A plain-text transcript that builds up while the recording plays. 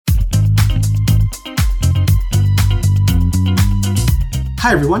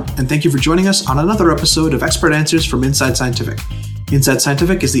Hi everyone, and thank you for joining us on another episode of Expert Answers from Inside Scientific. Inside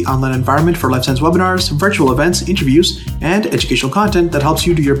Scientific is the online environment for life science webinars, virtual events, interviews, and educational content that helps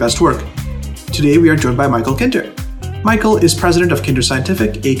you do your best work. Today we are joined by Michael Kinter. Michael is president of Kinter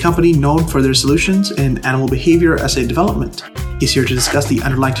Scientific, a company known for their solutions in animal behavior assay development. He's here to discuss the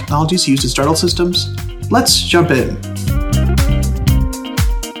underlying technologies used in startle systems. Let's jump in.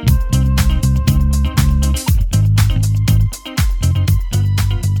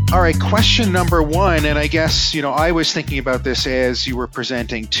 All right, question number one, and I guess, I was thinking about this as you were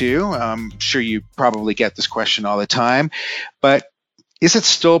presenting too. I'm sure you probably get this question all the time, but is it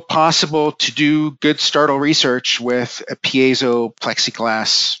still possible to do good startle research with a piezo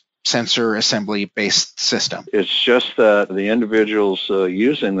plexiglass sensor assembly-based system? It's just that the individuals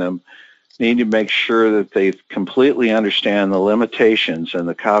using them need to make sure that they completely understand the limitations and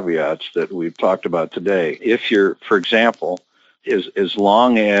the caveats that we've talked about today. If you're, for example, as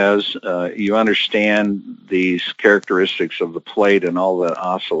long as you understand these characteristics of the plate and all the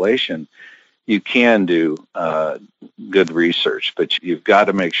oscillation, you can do good research, but you've got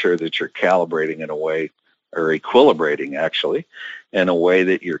to make sure that you're calibrating in a way, or equilibrating actually, in a way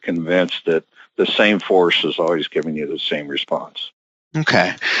that you're convinced that the same force is always giving you the same response.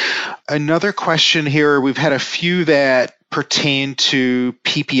 Okay. Another question here, we've had a few that pertain to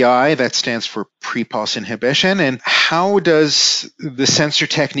PPI, that stands for pre-pulse inhibition, and how does the sensor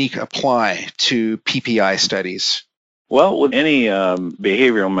technique apply to PPI studies? Well, with any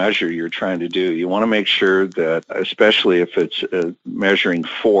behavioral measure you're trying to do, you want to make sure that, especially if it's measuring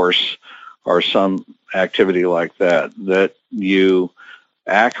force or some activity like that, that you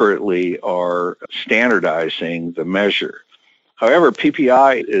accurately are standardizing the measure. However,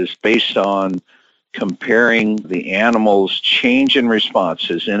 PPI is based on comparing the animal's change in response,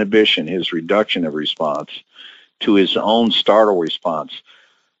 his inhibition, his reduction of response, to his own startle response.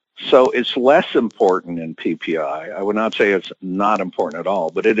 So it's less important in PPI. I would not say it's not important at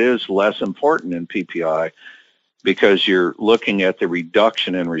all, but it is less important in PPI because you're looking at the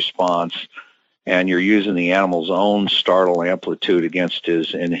reduction in response and you're using the animal's own startle amplitude against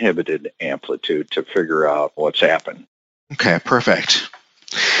his inhibited amplitude to figure out what's happened. Okay, perfect.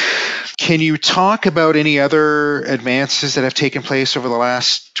 Can you talk about any other advances that have taken place over the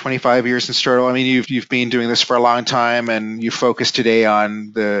last 25 years in startle? I mean, you've been doing this for a long time, and you focus today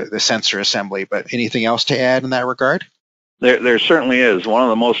on the sensor assembly, but anything else to add in that regard? There certainly is. One of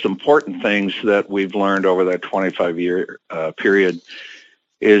the most important things that we've learned over that 25-year period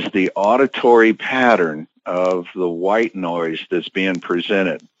is the auditory pattern of the white noise that's being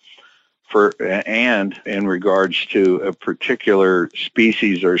presented. And in regards to a particular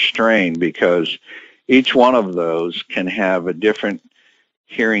species or strain, because each one of those can have a different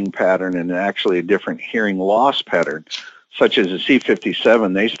hearing pattern and actually a different hearing loss pattern, such as a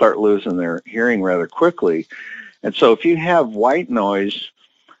C57, they start losing their hearing rather quickly. And so if you have white noise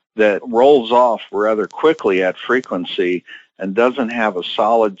that rolls off rather quickly at frequency and doesn't have a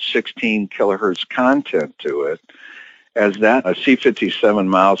solid 16 kilohertz content to it, as that a C57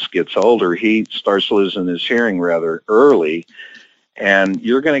 mouse gets older, he starts losing his hearing rather early, and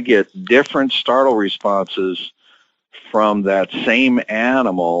you're going to get different startle responses from that same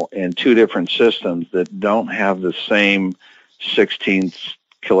animal in two different systems that don't have the same 16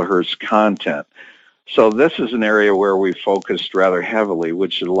 kilohertz content. So this is an area where we focused rather heavily,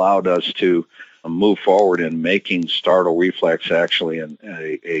 which allowed us to move forward in making startle reflex actually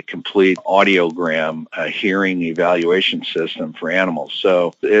a complete audiogram, a hearing evaluation system for animals.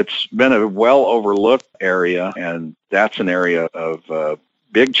 So it's been a well overlooked area, and that's an area of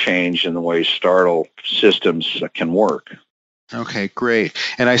big change in the way startle systems can work. Okay, great.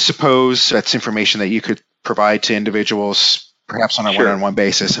 And I suppose that's information that you could provide to individuals perhaps on a one-on-one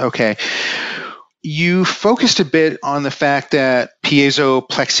basis. Okay. You focused a bit on the fact that piezo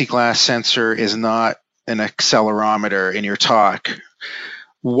plexiglass sensor is not an accelerometer in your talk.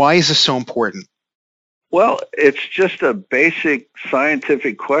 Why is this so important? Well, it's just a basic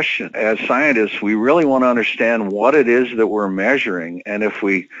scientific question. As scientists, we really want to understand what it is that we're measuring. And if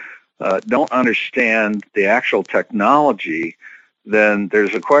we don't understand the actual technology, then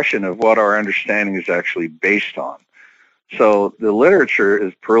there's a question of what our understanding is actually based on. So the literature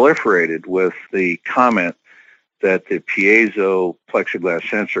is proliferated with the comment that the piezo plexiglass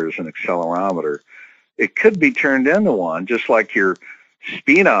sensor is an accelerometer. It could be turned into one, just like your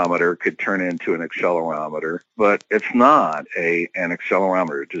speedometer could turn into an accelerometer, but it's not an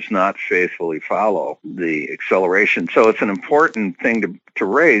accelerometer. It does not faithfully follow the acceleration. So it's an important thing to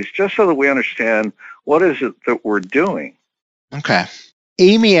raise just so that we understand what is it that we're doing. Okay.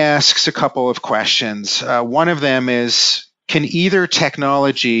 Amy asks a couple of questions. One of them is, Can either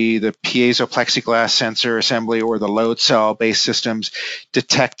technology, the piezo plexiglass sensor assembly or the load cell based systems,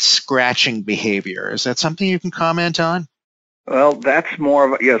 detect scratching behavior? Is that something you can comment on? Well, that's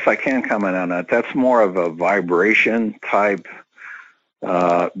more of yes, I can comment on that. That's more of a vibration type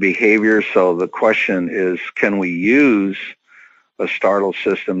behavior. So the question is, can we use a startle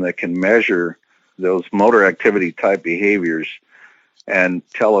system that can measure those motor activity type behaviors and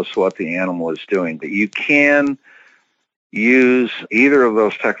tell us what the animal is doing? You can use either of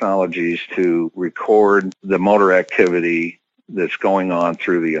those technologies to record the motor activity that's going on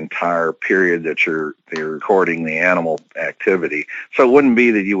through the entire period that you're recording the animal activity. So it wouldn't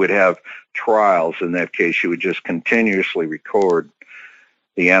be that you would have trials. In that case, you would just continuously record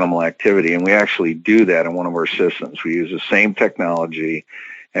the animal activity. And we actually do that in one of our systems. We use the same technology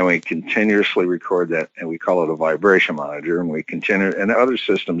and we continuously record that, and we call it a vibration monitor, and we continue, and other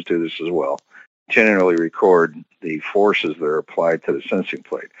systems do this as well, continually record the forces that are applied to the sensing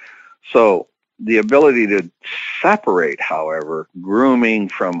plate. So the ability to separate, however, grooming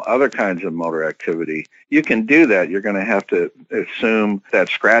from other kinds of motor activity, you can do that. You're going to have to assume that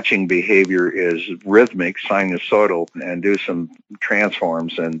scratching behavior is rhythmic, sinusoidal, and do some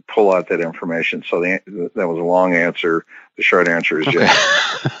transforms and pull out that information. So that was a long answer. The short answer is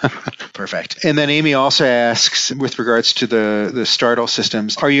yes. Perfect. And then Amy also asks, with regards to the startle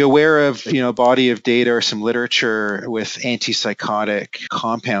systems, are you aware of a body of data or some literature with antipsychotic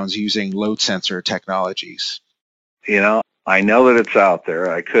compounds using load sensor technologies? I know that it's out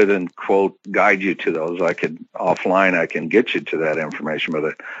there. I couldn't, quote, guide you to those. I could, offline, I can get you to that information,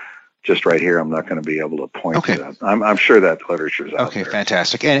 but just right here, I'm not going to be able to point to that. I'm sure that literature is out there. Okay,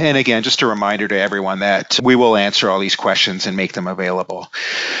 fantastic. And again, just a reminder to everyone that we will answer all these questions and make them available.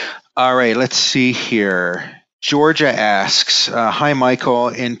 All right, let's see here. Georgia asks, hi, Michael.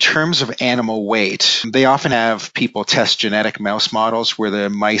 In terms of animal weight, they often have people test genetic mouse models where the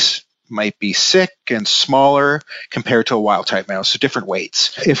mice might be sick and smaller compared to a wild-type mouse, so different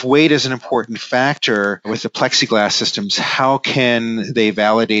weights. If weight is an important factor with the plexiglass systems, how can they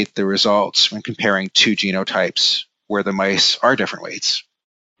validate the results when comparing two genotypes where the mice are different weights?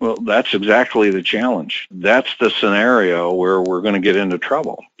 Well, that's exactly the challenge. That's the scenario where we're going to get into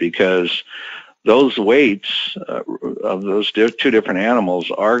trouble, because those weights of those two different animals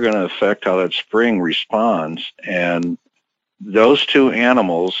are going to affect how that spring responds. And those two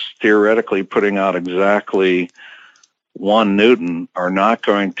animals, theoretically putting out exactly 1 Newton, are not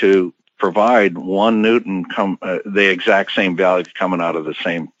going to provide 1 Newton the exact same value coming out of the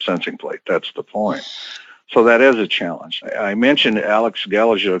same sensing plate. That's the point. So that is a challenge. I mentioned Alex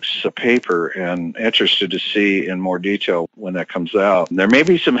Galajuk's paper, and interested to see in more detail when that comes out. There may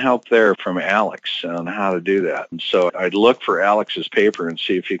be some help there from Alex on how to do that. And so I'd look for Alex's paper and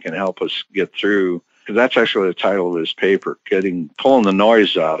see if he can help us get through, because that's actually the title of his paper, pulling the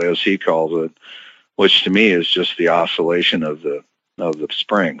noise out, as he calls it, which to me is just the oscillation of the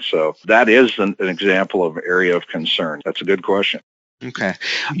spring. So that is an example of area of concern. That's a good question. Okay.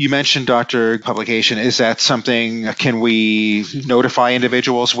 You mentioned doctor publication. Is that something, can we notify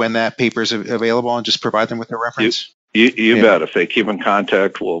individuals when that paper is available and just provide them with a reference? You bet. If they keep in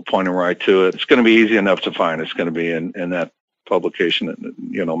contact, we'll point them right to it. It's going to be easy enough to find. It's going to be in that publication,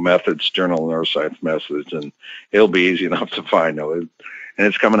 Methods, Journal of Neuroscience Methods, and it'll be easy enough to find. And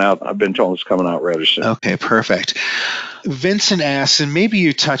it's coming out, I've been told it's coming out rather soon. Okay, perfect. Vincent asks, and maybe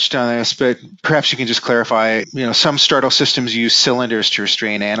you touched on this, but perhaps you can just clarify, some startle systems use cylinders to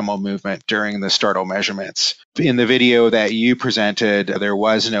restrain animal movement during the startle measurements. In the video that you presented, there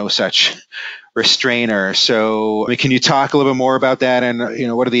was no such restrainer. So can you talk a little bit more about that,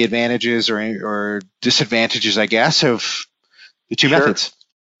 and what are the advantages or disadvantages, I guess, of the two methods?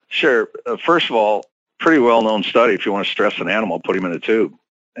 Sure. First of all, pretty well-known study. If you want to stress an animal, put him in a tube.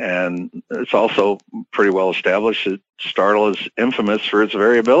 And it's also pretty well established that startle is infamous for its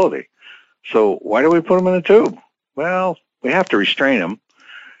variability. So why do we put him in a tube? Well, we have to restrain him,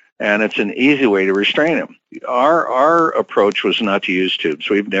 and it's an easy way to restrain him. Our approach was not to use tubes.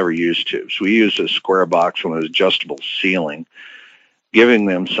 We've never used tubes. We used a square box with an adjustable ceiling, giving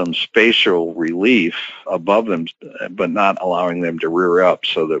them some spatial relief above them, but not allowing them to rear up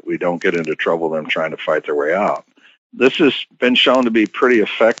so that we don't get into trouble them trying to fight their way out. This has been shown to be pretty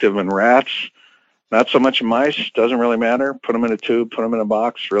effective in rats, not so much in mice. Doesn't really matter. Put them in a tube, put them in a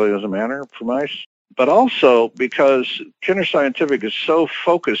box, really doesn't matter for mice. But also because Kinder Scientific is so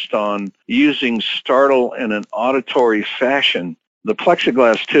focused on using startle in an auditory fashion, the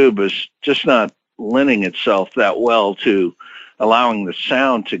plexiglass tube is just not lending itself that well to allowing the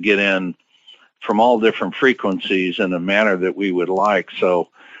sound to get in from all different frequencies in a manner that we would like. So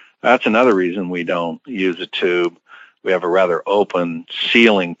that's another reason we don't use a tube. We have a rather open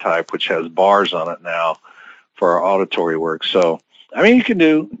ceiling type, which has bars on it now for our auditory work. So, I mean,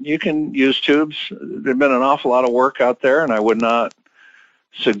 you can use tubes. There's been an awful lot of work out there, and I would not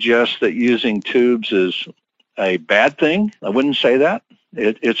suggest that using tubes is a bad thing. I wouldn't say that.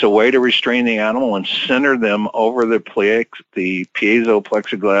 It's a way to restrain the animal and center them over the piezo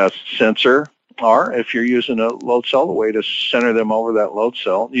plexiglass sensor, or if you're using a load cell, the way to center them over that load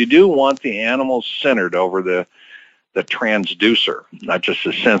cell. You do want the animals centered over the transducer, not just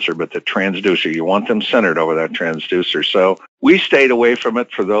the sensor, but the transducer. You want them centered over that transducer. So we stayed away from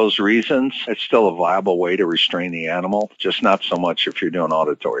it for those reasons. It's still a viable way to restrain the animal, just not so much if you're doing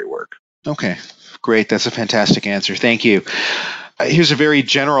auditory work. Okay, great. That's a fantastic answer. Thank you. Here's a very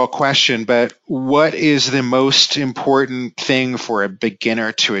general question, but what is the most important thing for a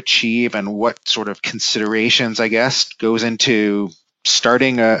beginner to achieve, and what sort of considerations, I guess, goes into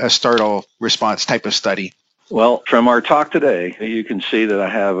starting a startle response type of study? Well, from our talk today, you can see that I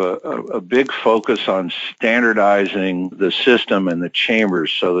have a big focus on standardizing the system and the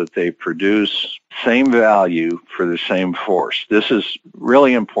chambers so that they produce same value for the same force. This is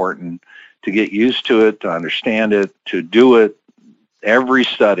really important to get used to it, to understand it, to do it every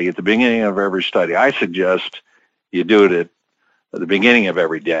study, at the beginning of every study. I suggest you do it at the beginning of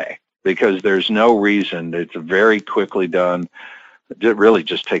every day, because there's no reason. It's very quickly done. It really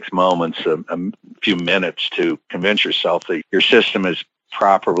just takes moments, a few minutes to convince yourself that your system is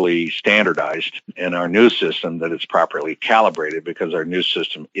properly standardized, and our new system that it's properly calibrated, because our new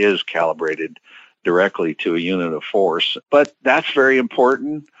system is calibrated directly to a unit of force. But that's very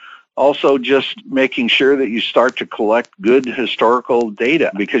important. Also, just making sure that you start to collect good historical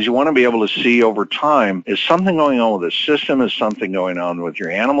data, because you want to be able to see over time, is something going on with the system, is something going on with your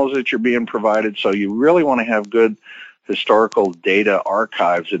animals that you're being provided. So you really want to have good historical data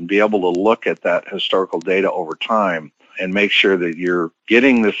archives and be able to look at that historical data over time and make sure that you're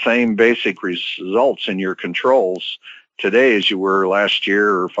getting the same basic results in your controls today as you were last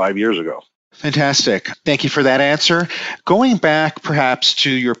year or 5 years ago. Fantastic. Thank you for that answer. Going back perhaps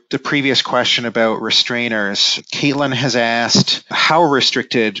to the previous question about restrainers, Caitlin has asked, how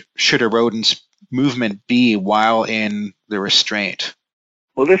restricted should a rodent's movement be while in the restraint?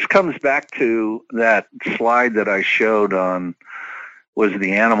 Well, this comes back to that slide that I showed on, was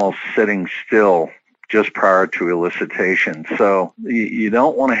the animal sitting still just prior to elicitation. So you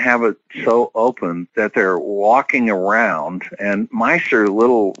don't want to have it so open that they're walking around, and mice are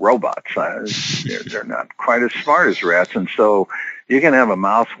little robots. They're not quite as smart as rats, and so you can have a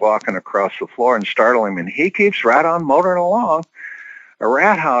mouse walking across the floor and startle him, and he keeps right on motoring along. A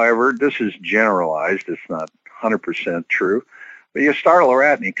rat, however, this is generalized, it's not 100% true, but you startle a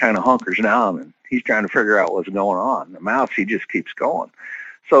rat and he kind of hunkers down and he's trying to figure out what's going on. The mouse, he just keeps going.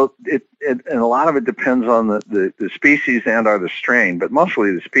 So and a lot of it depends on the species and or the strain, but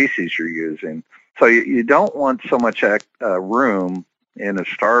mostly the species you're using. So you don't want so much room in a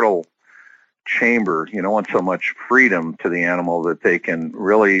startle chamber. You don't want so much freedom to the animal that they can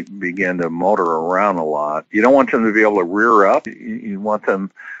really begin to motor around a lot. You don't want them to be able to rear up. You want them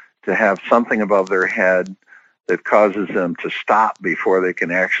to have something above their head that causes them to stop before they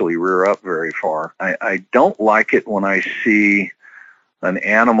can actually rear up very far. I don't like it when I see an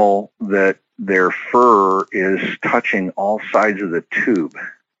animal that their fur is touching all sides of the tube,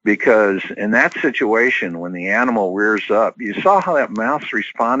 because in that situation, when the animal rears up, you saw how that mouse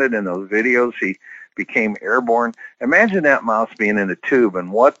responded in those videos. He became airborne. Imagine that mouse being in a tube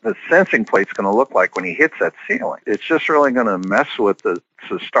and what the sensing plate's going to look like when he hits that ceiling. It's just really going to mess with the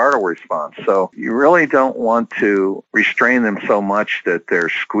startle response. So you really don't want to restrain them so much that they're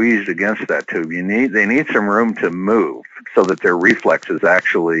squeezed against that tube. They need some room to move so that their reflex is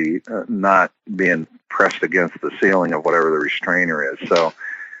actually not being pressed against the ceiling of whatever the restrainer is. So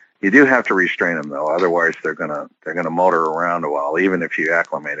you do have to restrain them, though. Otherwise, they're gonna motor around a while. Even if you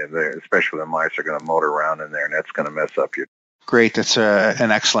acclimate them, especially the mice are gonna motor around in there, and that's gonna mess up your. Great, that's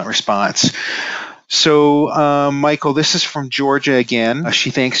an excellent response. So, Michael, this is from Georgia again. She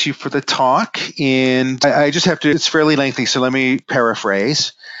thanks you for the talk, and I just have to. It's fairly lengthy, so let me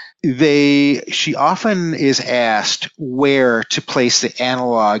paraphrase. She often is asked where to place the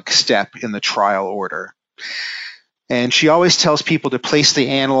analog step in the trial order. And she always tells people to place the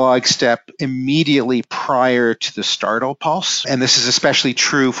analog step immediately prior to the startle pulse. And this is especially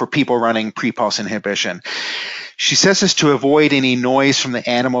true for people running pre-pulse inhibition. She says this to avoid any noise from the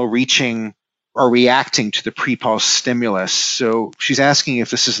animal reaching or reacting to the pre-pulse stimulus. So she's asking if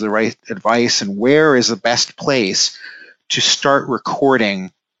this is the right advice and where is the best place to start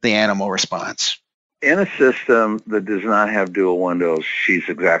recording the animal response. In a system that does not have dual windows, she's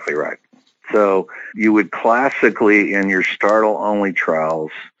exactly right. So you would classically, in your startle-only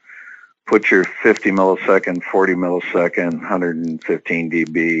trials, put your 50 millisecond, 40 millisecond, 115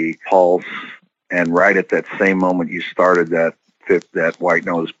 dB pulse, and right at that same moment you started that white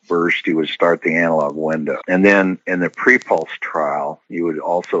noise burst, you would start the analog window. And then in the pre-pulse trial, you would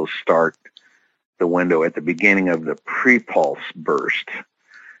also start the window at the beginning of the pre-pulse burst,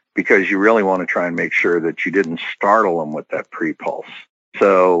 because you really want to try and make sure that you didn't startle them with that pre-pulse.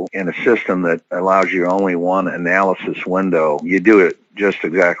 So in a system that allows you only one analysis window, you do it just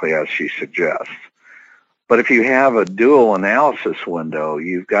exactly as she suggests. But if you have a dual analysis window,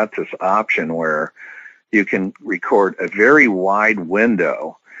 you've got this option where you can record a very wide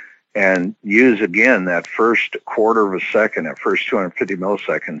window and use, again, that first quarter of a second, that first 250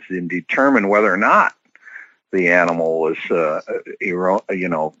 milliseconds, and determine whether or not the animal was,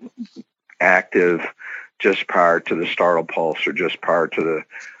 active just prior to the startle pulse or just prior to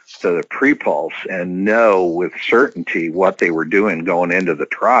the pre-pulse, and know with certainty what they were doing going into the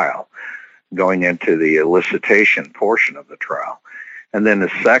trial, going into the elicitation portion of the trial. And then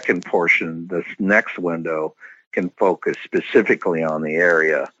the second portion, this next window, can focus specifically on the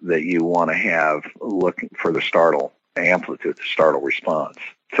area that you want to have looking for the startle amplitude, the startle response.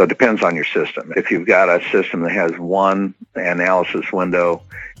 So it depends on your system. If you've got a system that has one analysis window,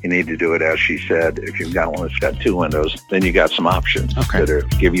 you need to do it as she said. If you've got one that's got two windows, then you got some options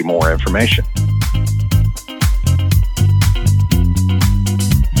that give you more information.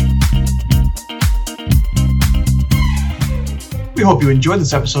 We hope you enjoyed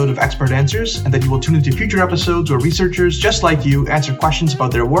this episode of Expert Answers, and that you will tune into future episodes where researchers just like you answer questions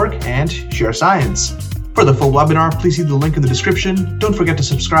about their work and share science. For the full webinar, please see the link in the description. Don't forget to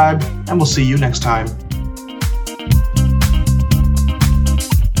subscribe, and we'll see you next time.